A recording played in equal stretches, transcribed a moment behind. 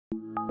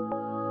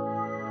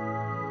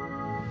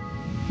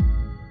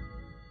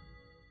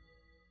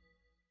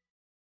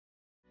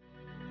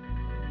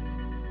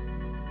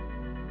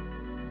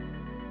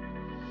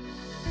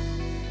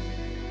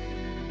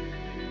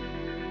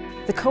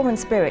The common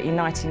spirit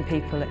uniting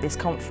people at this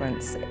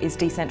conference is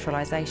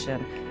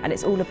decentralisation, and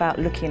it's all about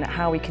looking at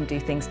how we can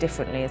do things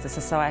differently as a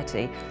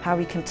society, how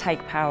we can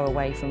take power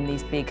away from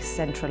these big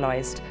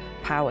centralised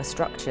power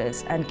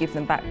structures and give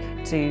them back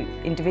to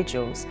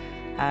individuals.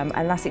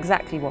 And that's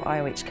exactly what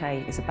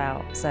IOHK is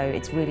about, so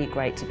it's really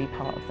great to be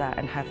part of that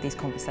and have these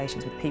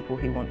conversations with people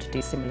who want to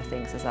do similar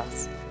things as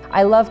us.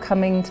 I love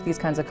coming to these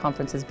kinds of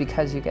conferences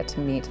because you get to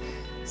meet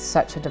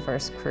such a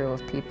diverse crew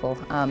of people.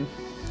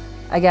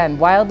 Again,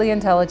 wildly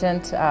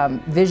intelligent,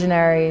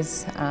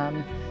 visionaries,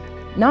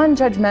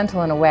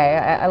 non-judgmental in a way.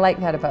 I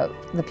like that about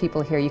the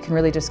people here. You can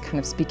really just kind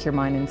of speak your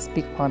mind and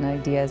speak upon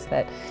ideas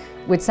that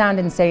would sound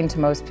insane to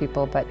most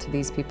people, but to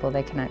these people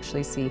they can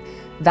actually see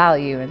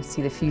value and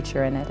see the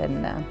future in it.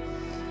 And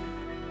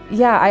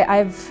yeah,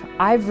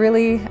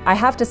 I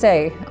have to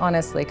say,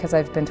 honestly, because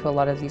I've been to a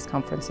lot of these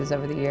conferences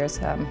over the years,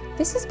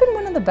 this has been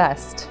one of the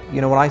best. You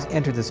know, when I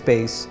entered the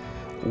space,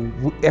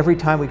 every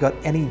time we got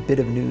any bit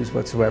of news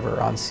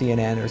whatsoever on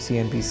CNN or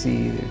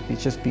CNBC, it'd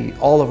just be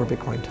all over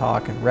Bitcoin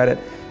Talk and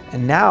Reddit.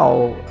 And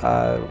now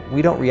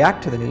we don't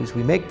react to the news,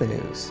 we make the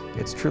news.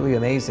 It's truly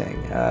amazing.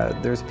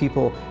 There's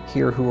people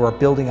here who are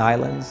building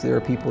islands. There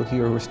are people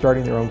here who are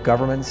starting their own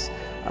governments.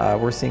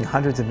 We're seeing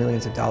hundreds of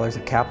millions of dollars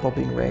of capital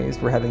being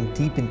raised. We're having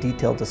deep and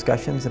detailed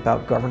discussions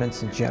about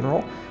governance in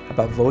general,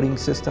 about voting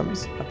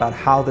systems, about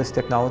how this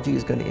technology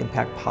is going to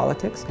impact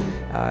politics.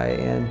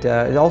 And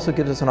it also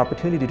gives us an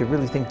opportunity to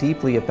really think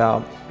deeply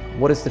about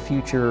what is the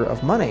future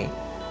of money.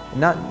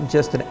 Not in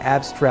just an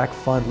abstract,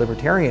 fun,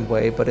 libertarian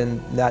way, but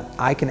in that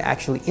I can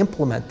actually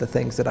implement the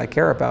things that I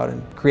care about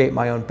and create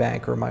my own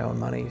bank or my own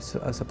money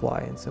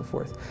supply and so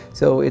forth.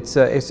 So it's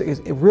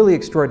really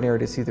extraordinary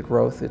to see the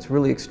growth. It's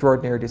really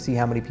extraordinary to see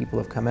how many people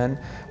have come in.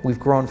 We've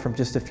grown from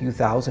just a few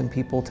thousand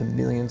people to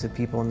millions of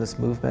people in this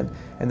movement,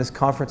 and this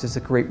conference is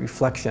a great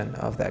reflection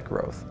of that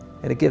growth.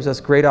 And it gives us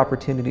great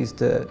opportunities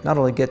to not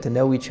only get to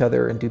know each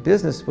other and do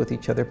business with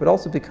each other, but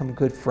also become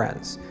good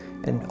friends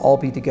and all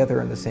be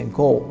together in the same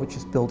goal, which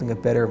is building a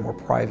better, more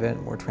private,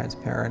 more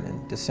transparent,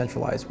 and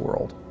decentralized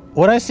world.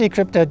 What I see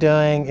crypto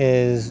doing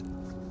is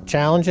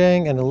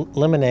challenging and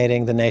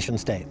eliminating the nation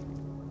state.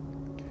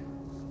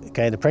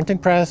 Okay, the printing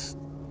press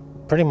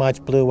pretty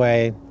much blew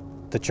away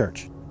the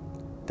church.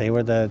 They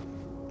were the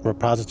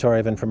repository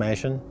of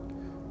information.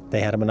 They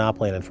had a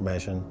monopoly on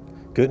information.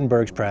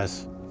 Gutenberg's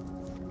press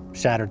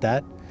shattered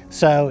that.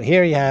 So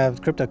here you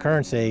have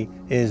cryptocurrency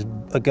is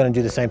going to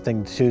do the same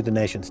thing to the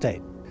nation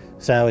state.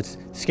 So it's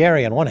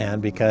scary on one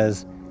hand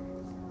because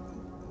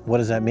what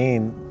does that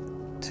mean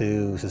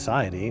to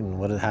society,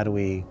 and how do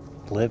we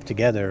live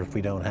together if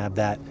we don't have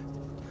that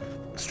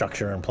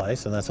structure in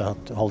place? And that's a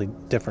wholly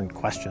different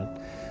question.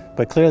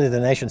 But clearly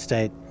the nation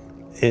state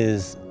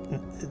is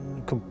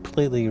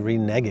completely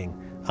reneging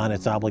on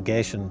its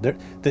obligation.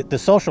 The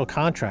social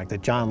contract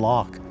that John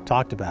Locke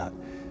talked about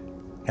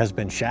has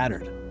been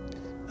shattered.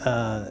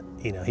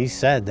 You know, he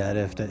said that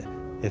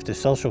if the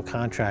social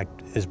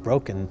contract is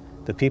broken,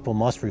 the people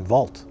must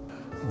revolt.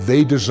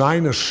 They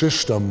design a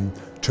system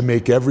to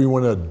make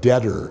everyone a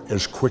debtor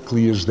as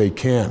quickly as they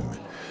can.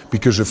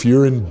 Because if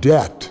you're in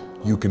debt,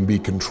 you can be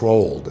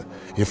controlled.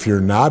 If you're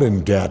not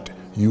in debt,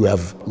 you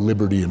have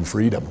liberty and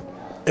freedom.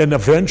 And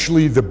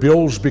eventually the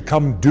bills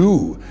become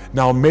due.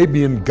 Now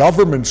maybe in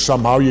government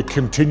somehow you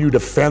continue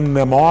to fend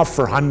them off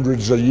for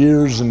hundreds of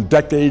years and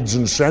decades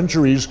and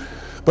centuries,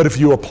 but if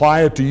you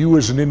apply it to you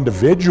as an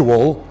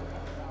individual,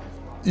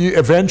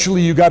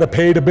 eventually you got to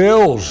pay the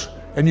bills.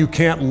 And you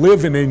can't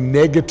live in a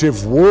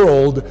negative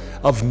world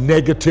of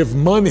negative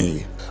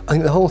money. I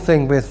think the whole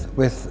thing with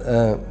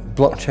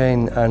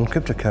blockchain and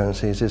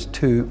cryptocurrencies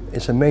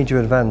it's a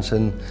major advance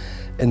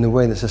in the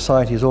way that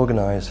society is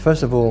organized.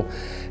 First of all,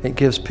 it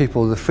gives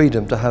people the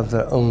freedom to have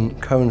their own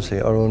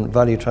currency or own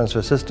value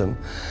transfer system.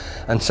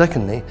 And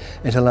secondly,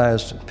 it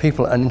allows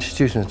people and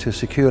institutions to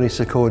secure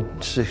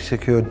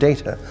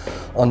data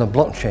on a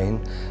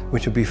blockchain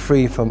which would be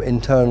free from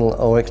internal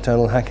or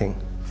external hacking.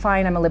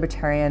 Fine, I'm a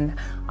libertarian,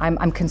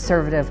 I'm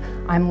conservative,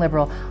 I'm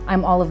liberal,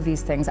 I'm all of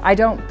these things. I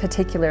don't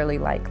particularly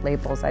like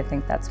labels. I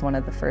think that's one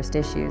of the first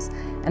issues.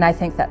 And I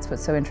think that's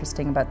what's so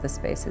interesting about this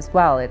space as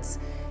well. It's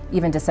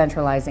even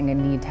decentralizing a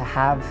need to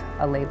have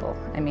a label.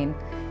 I mean,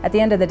 at the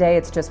end of the day,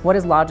 it's just what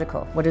is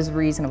logical, what is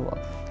reasonable,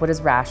 what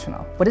is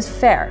rational, what is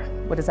fair,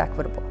 what is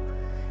equitable.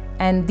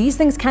 And these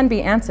things can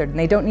be answered, and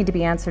they don't need to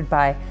be answered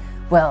by,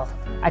 well,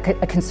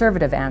 a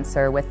conservative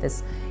answer with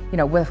this, you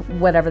know, with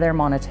whatever their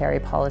monetary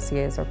policy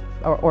is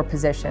or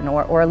position,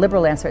 or a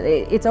liberal answer.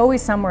 It's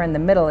always somewhere in the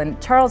middle,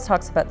 and Charles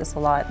talks about this a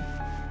lot.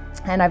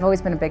 And I've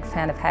always been a big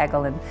fan of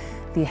Hegel and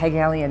the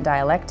Hegelian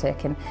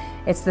dialectic, and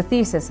it's the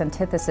thesis,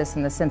 antithesis,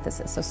 and the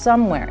synthesis. So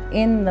somewhere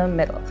in the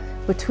middle,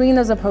 between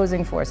those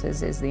opposing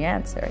forces is the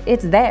answer.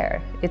 It's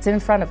there, it's in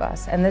front of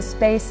us, and this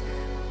space,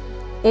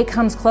 it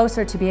comes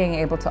closer to being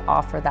able to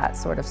offer that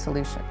sort of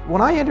solution.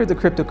 When I entered the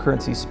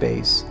cryptocurrency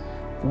space,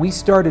 we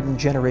started in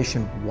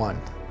generation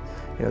 1.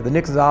 You know, the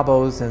Nick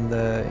Szabos and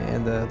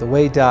the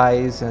Wei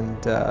Dais and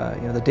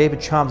you know, the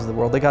David Chums of the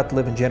world, they got to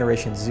live in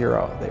generation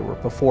 0. They were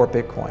before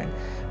Bitcoin.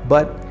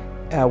 But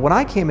when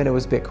I came in, it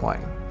was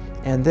Bitcoin.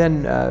 And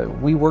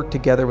then we worked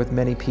together with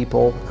many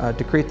people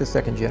to create the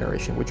second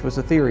generation, which was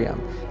Ethereum.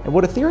 And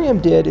what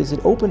Ethereum did is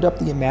it opened up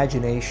the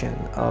imagination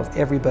of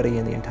everybody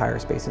in the entire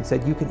space and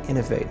said you can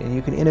innovate, and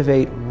you can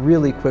innovate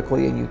really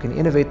quickly, and you can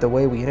innovate the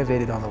way we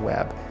innovated on the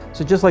web.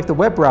 So just like the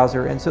web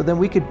browser, and so then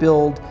we could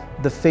build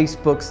the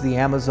Facebooks, the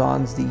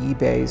Amazons, the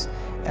eBays,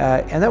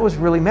 and that was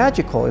really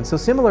magical. And so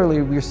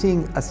similarly, we're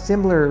seeing a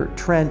similar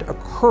trend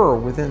occur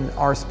within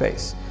our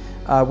space.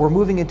 We're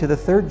moving into the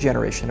third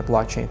generation of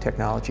blockchain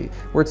technology,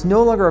 where it's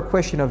no longer a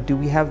question of do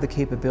we have the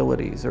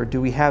capabilities or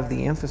do we have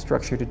the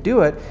infrastructure to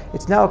do it.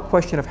 It's now a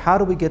question of how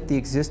do we get the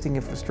existing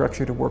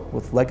infrastructure to work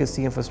with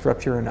legacy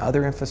infrastructure and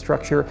other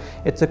infrastructure.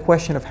 It's a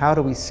question of how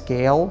do we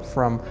scale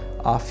from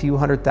a few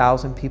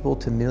 100,000 people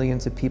to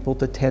millions of people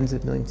to tens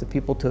of millions of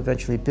people to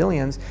eventually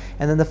billions.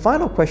 And then the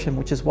final question,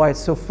 which is why it's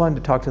so fun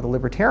to talk to the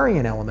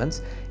libertarian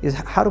elements, is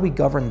how do we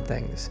govern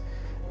things?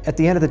 At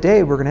the end of the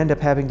day, we're going to end up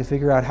having to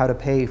figure out how to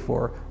pay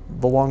for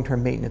the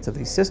long-term maintenance of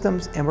these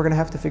systems, and we're going to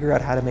have to figure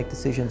out how to make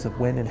decisions of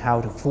when and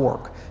how to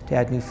fork, to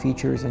add new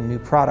features and new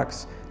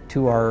products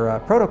to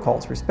our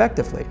protocols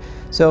respectively.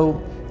 So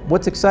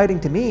what's exciting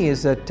to me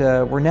is that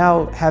we're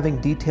now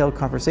having detailed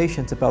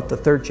conversations about the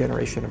third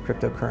generation of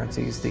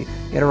cryptocurrencies, the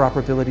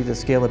interoperability, the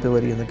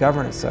scalability, and the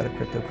governance side of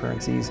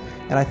cryptocurrencies.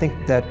 And I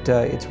think that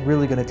it's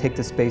really going to take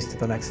the space to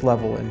the next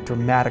level and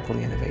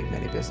dramatically innovate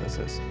many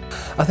businesses.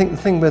 I think the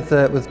thing with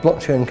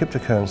blockchain and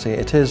cryptocurrency,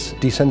 it is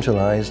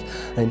decentralized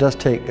and it does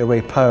take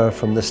away power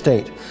from the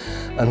state.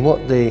 And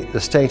what the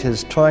state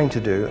is trying to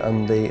do,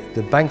 and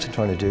the banks are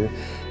trying to do,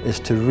 is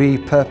to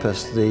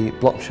repurpose the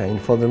blockchain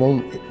for their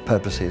own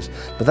purposes.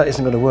 But that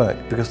isn't going to work,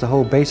 because the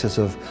whole basis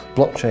of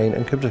blockchain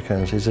and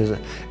cryptocurrencies is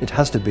it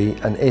has to be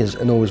and is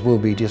and always will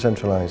be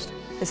decentralized.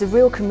 There's a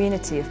real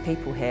community of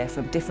people here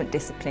from different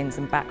disciplines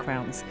and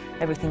backgrounds,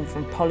 everything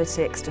from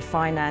politics to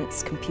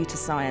finance, computer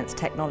science,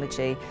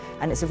 technology,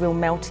 and it's a real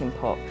melting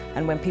pot.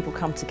 And when people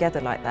come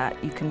together like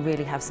that, you can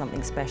really have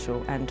something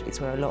special, and it's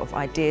where a lot of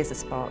ideas are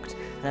sparked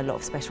and a lot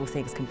of special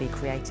things can be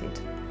created.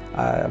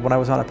 When I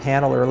was on a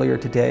panel earlier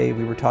today,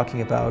 we were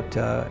talking about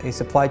a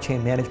supply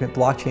chain management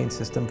blockchain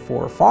system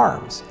for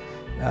farms,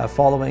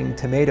 following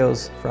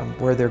tomatoes from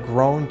where they're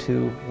grown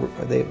to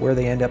where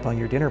they end up on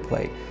your dinner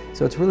plate.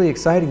 So it's really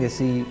exciting to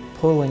see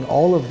pulling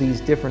all of these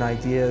different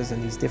ideas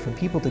and these different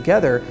people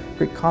together,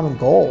 create a common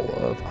goal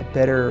of a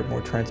better,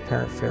 more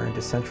transparent, fair, and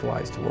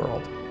decentralized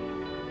world.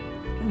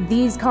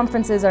 These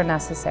conferences are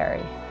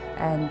necessary,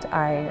 and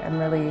I am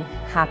really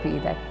happy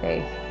that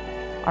they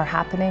are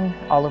happening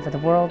all over the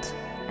world.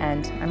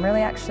 And I'm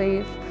really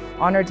actually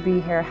honored to be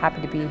here,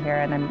 happy to be here,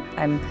 and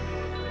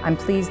I'm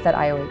pleased that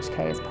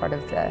IOHK is part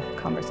of the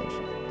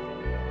conversation.